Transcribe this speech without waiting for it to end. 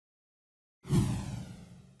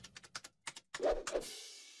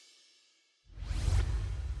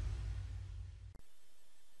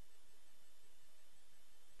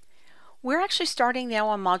We're actually starting now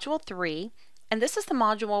on Module 3, and this is the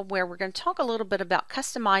module where we're going to talk a little bit about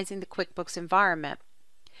customizing the QuickBooks environment.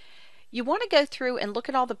 You want to go through and look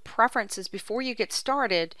at all the preferences before you get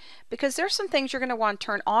started, because there's some things you're going to want to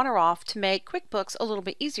turn on or off to make QuickBooks a little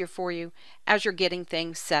bit easier for you as you're getting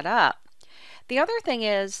things set up. The other thing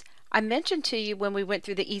is, I mentioned to you when we went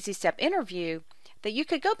through the Easy Step interview that you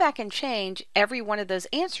could go back and change every one of those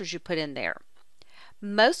answers you put in there.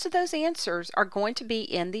 Most of those answers are going to be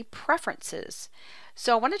in the preferences.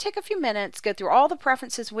 So I want to take a few minutes, go through all the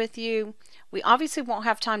preferences with you. We obviously won't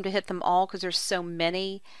have time to hit them all because there's so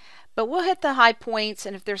many, but we'll hit the high points,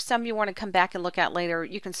 and if there's some you want to come back and look at later,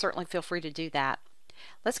 you can certainly feel free to do that.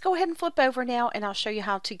 Let's go ahead and flip over now, and I'll show you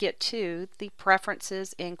how to get to the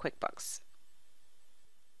preferences in QuickBooks.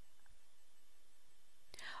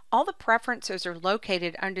 All the preferences are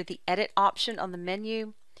located under the Edit option on the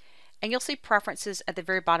menu, and you'll see preferences at the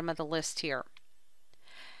very bottom of the list here.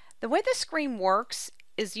 The way the screen works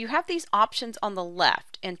is you have these options on the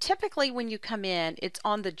left, and typically when you come in, it's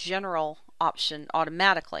on the General option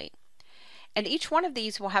automatically. And each one of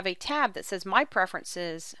these will have a tab that says My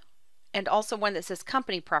Preferences and also one that says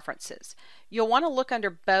Company Preferences. You'll want to look under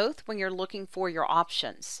both when you're looking for your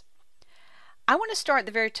options. I want to start at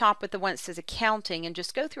the very top with the one that says Accounting and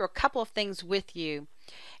just go through a couple of things with you.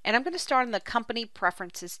 And I'm going to start in the Company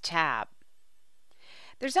Preferences tab.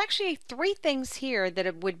 There's actually 3 things here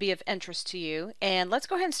that would be of interest to you, and let's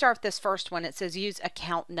go ahead and start with this first one. It says Use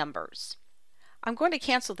Account Numbers. I'm going to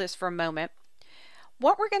cancel this for a moment.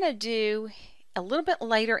 What we're going to do a little bit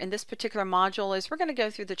later in this particular module is we're going to go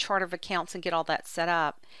through the chart of accounts and get all that set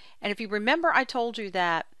up. And if you remember, I told you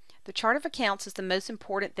that the chart of accounts is the most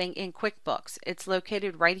important thing in QuickBooks. It's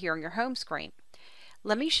located right here on your home screen.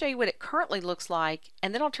 Let me show you what it currently looks like,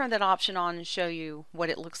 and then I'll turn that option on and show you what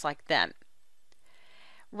it looks like then.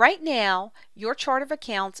 Right now, your chart of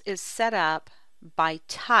accounts is set up by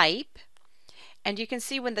type, and you can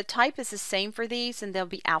see when the type is the same for these, and they'll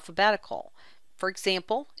be alphabetical. For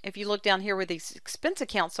example, if you look down here where these expense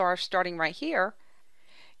accounts are starting right here,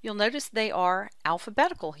 you'll notice they are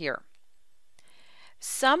alphabetical here.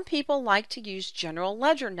 Some people like to use general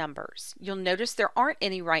ledger numbers. You'll notice there aren't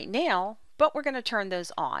any right now, but we're going to turn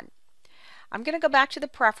those on. I'm going to go back to the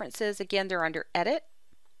preferences. Again, they're under Edit,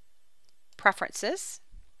 Preferences.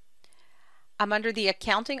 I'm under the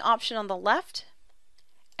Accounting option on the left,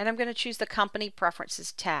 and I'm going to choose the Company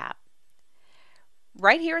Preferences tab.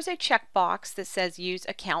 Right here is a checkbox that says Use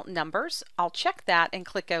Account Numbers. I'll check that and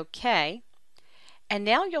click OK. And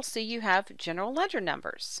now you'll see you have general ledger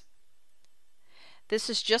numbers. This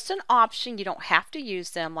is just an option. You don't have to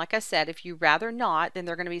use them. Like I said, if you rather not, then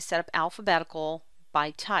they're going to be set up alphabetical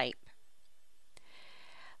by type.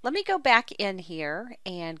 Let me go back in here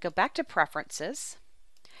and go back to Preferences.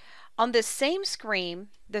 On this same screen,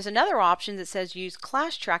 there's another option that says Use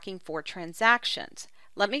Class Tracking for Transactions.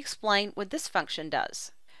 Let me explain what this function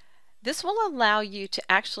does. This will allow you to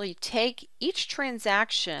actually take each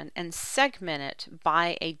transaction and segment it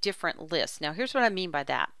by a different list. Now, here's what I mean by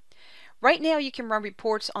that. Right now, you can run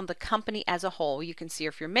reports on the company as a whole. You can see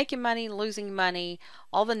if you're making money, losing money,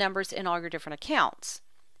 all the numbers in all your different accounts.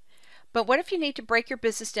 But what if you need to break your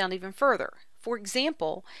business down even further? For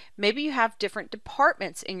example, maybe you have different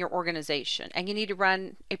departments in your organization and you need to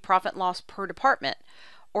run a profit and loss per department.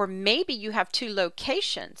 Or maybe you have 2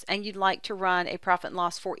 locations and you'd like to run a profit and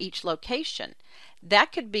loss for each location.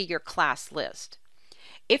 That could be your class list.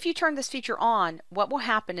 If you turn this feature on, what will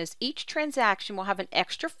happen is each transaction will have an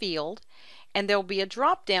extra field, and there will be a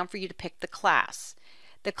drop down for you to pick the class.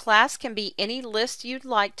 The class can be any list you'd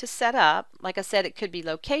like to set up. Like I said, it could be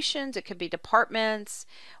locations, it could be departments,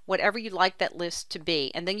 whatever you'd like that list to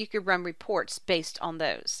be, and then you could run reports based on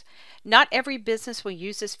those. Not every business will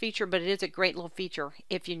use this feature, but it is a great little feature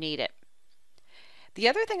if you need it. The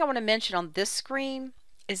other thing I want to mention on this screen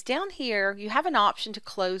is down here you have an option to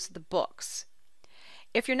close the books.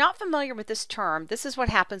 If you're not familiar with this term, this is what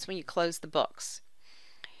happens when you close the books.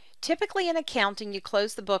 Typically in accounting, you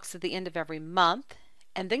close the books at the end of every month,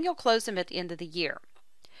 and then you'll close them at the end of the year.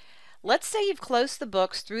 Let's say you've closed the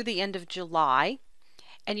books through the end of July,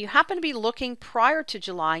 and you happen to be looking prior to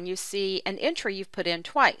July and you see an entry you've put in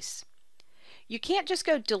twice. You can't just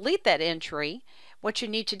go delete that entry. What you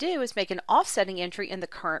need to do is make an offsetting entry in the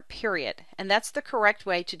current period, and that's the correct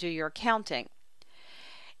way to do your accounting.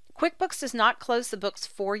 QuickBooks does not close the books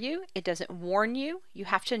for you. It doesn't warn you. You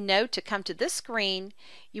have to know to come to this screen.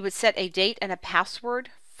 You would set a date and a password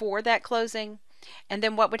for that closing, and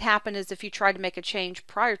then what would happen is if you tried to make a change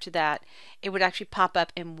prior to that, it would actually pop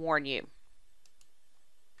up and warn you.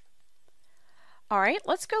 All right,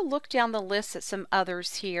 let's go look down the list at some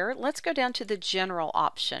others here. Let's go down to the general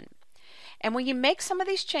option. And when you make some of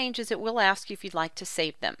these changes, it will ask you if you'd like to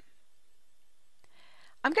save them.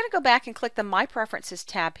 I'm going to go back and click the My Preferences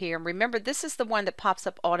tab here. And remember, this is the one that pops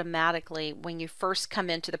up automatically when you first come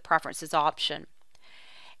into the Preferences option.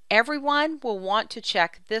 Everyone will want to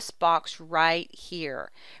check this box right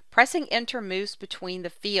here. Pressing Enter moves between the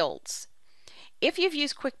fields. If you've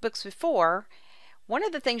used QuickBooks before, one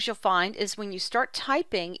of the things you'll find is when you start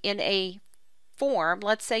typing in a form,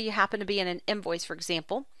 let's say you happen to be in an invoice, for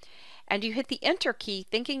example, and you hit the Enter key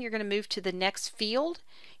thinking you're going to move to the next field,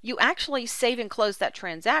 you actually save and close that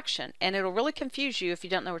transaction, and it'll really confuse you if you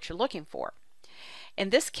don't know what you're looking for. In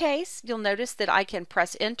this case, you'll notice that I can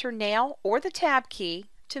press Enter now or the Tab key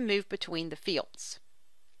to move between the fields.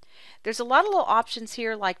 There's a lot of little options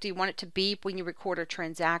here, like do you want it to beep when you record a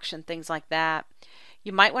transaction, things like that.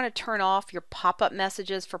 You might want to turn off your pop-up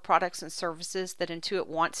messages for products and services that Intuit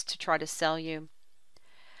wants to try to sell you.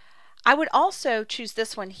 I would also choose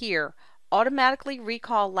this one here, automatically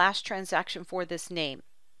recall last transaction for this name.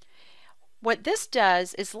 What this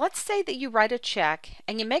does is, let's say that you write a check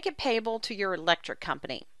and you make it payable to your electric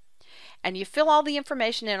company and you fill all the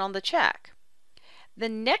information in on the check. The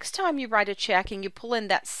next time you write a check and you pull in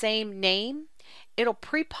that same name, it'll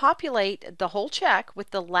pre-populate the whole check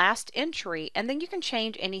with the last entry, and then you can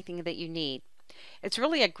change anything that you need. It's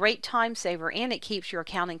really a great time saver, and it keeps your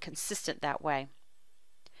accounting consistent that way.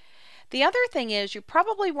 The other thing is, you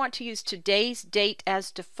probably want to use today's date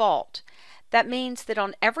as default. That means that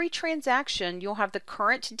on every transaction you'll have the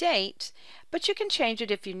current date, but you can change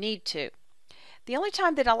it if you need to. The only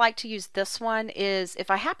time that I like to use this one is if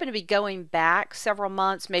I happen to be going back several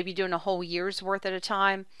months, maybe doing a whole year's worth at a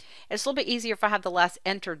time. It's a little bit easier if I have the last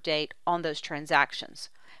entered date on those transactions.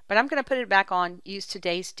 But I'm going to put it back on use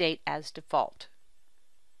today's date as default.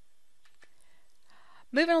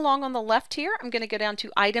 Moving along on the left here, I'm going to go down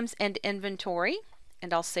to Items and Inventory,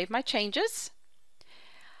 and I'll save my changes.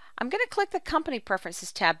 I'm going to click the Company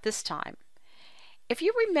Preferences tab this time. If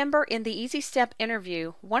you remember in the Easy Step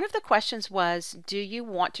interview, one of the questions was, do you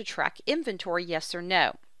want to track inventory, yes or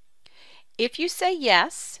no? If you say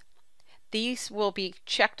yes, these will be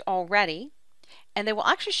checked already, and they will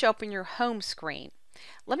actually show up in your home screen.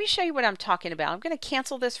 Let me show you what I'm talking about. I'm going to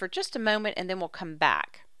cancel this for just a moment and then we'll come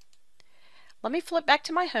back. Let me flip back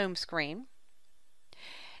to my home screen.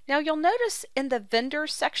 Now you'll notice in the vendor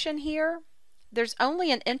section here, there's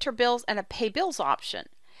only an Enter Bills and a Pay Bills option.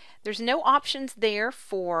 There's no options there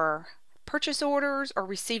for purchase orders or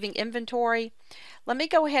receiving inventory. Let me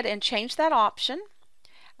go ahead and change that option.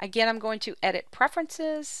 Again, I'm going to Edit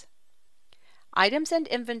Preferences, Items and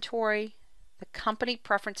Inventory, the Company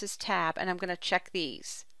Preferences tab, and I'm going to check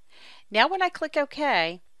these. Now when I click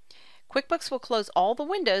OK, QuickBooks will close all the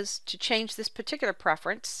windows to change this particular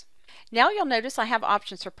preference. Now you'll notice I have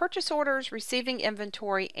options for purchase orders, receiving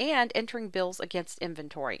inventory, and entering bills against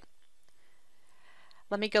inventory.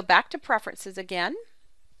 Let me go back to Preferences again.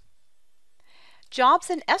 Jobs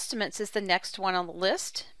and Estimates is the next one on the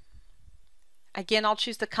list. Again, I'll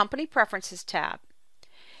choose the Company Preferences tab.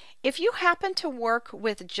 If you happen to work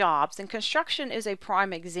with jobs, and construction is a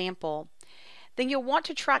prime example, then you'll want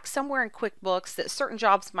to track somewhere in QuickBooks that certain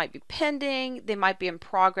jobs might be pending, they might be in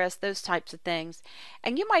progress, those types of things.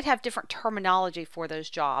 And you might have different terminology for those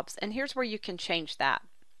jobs, and here's where you can change that.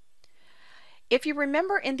 If you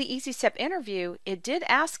remember in the Easy Step interview, it did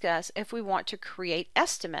ask us if we want to create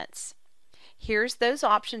estimates. Here's those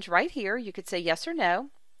options right here. You could say yes or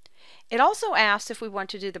no. It also asked if we want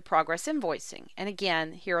to do the progress invoicing, and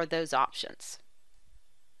again, here are those options.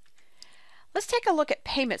 Let's take a look at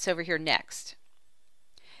payments over here next.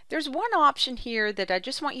 There's one option here that I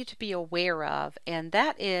just want you to be aware of, and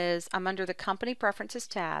that is I'm under the Company Preferences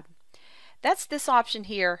tab. That's this option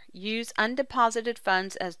here, Use Undeposited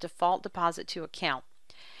Funds as Default Deposit to Account.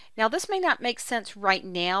 Now this may not make sense right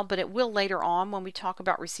now, but it will later on when we talk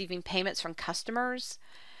about receiving payments from customers.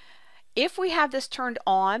 If we have this turned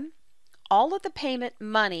on, all of the payment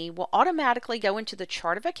money will automatically go into the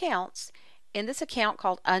chart of accounts in this account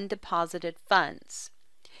called Undeposited Funds.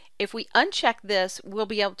 If we uncheck this, we'll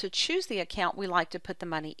be able to choose the account we like to put the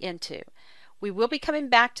money into. We will be coming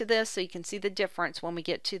back to this so you can see the difference when we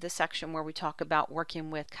get to the section where we talk about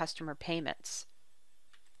working with customer payments.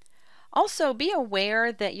 Also, be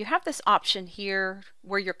aware that you have this option here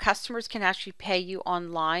where your customers can actually pay you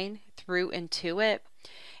online through Intuit.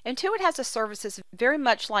 Intuit has a service that's very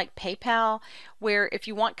much like PayPal, where if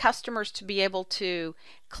you want customers to be able to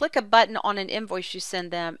click a button on an invoice you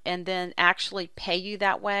send them and then actually pay you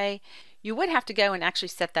that way, you would have to go and actually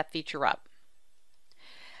set that feature up.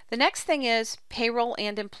 The next thing is payroll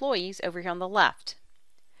and employees over here on the left.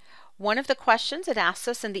 One of the questions it asked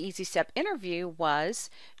us in the Easy Step interview was,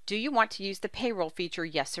 do you want to use the payroll feature,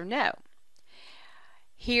 yes or no?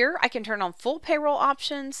 Here I can turn on full payroll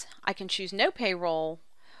options, I can choose no payroll,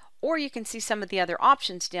 or you can see some of the other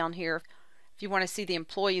options down here. If you want to see the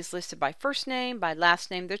employees listed by first name, by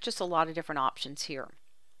last name, there's just a lot of different options here.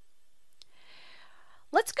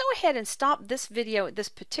 Let's go ahead and stop this video at this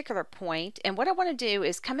particular point, and what I want to do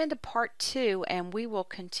is come into part 2 and we will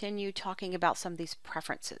continue talking about some of these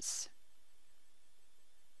preferences.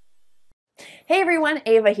 Hey everyone,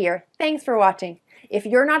 Ava here. Thanks for watching. If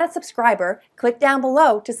you're not a subscriber, click down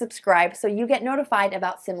below to subscribe so you get notified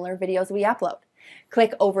about similar videos we upload.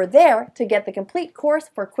 Click over there to get the complete course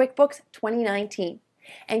for QuickBooks 2019.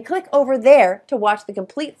 And click over there to watch the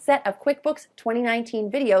complete set of QuickBooks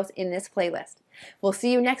 2019 videos in this playlist. We'll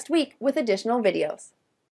see you next week with additional videos.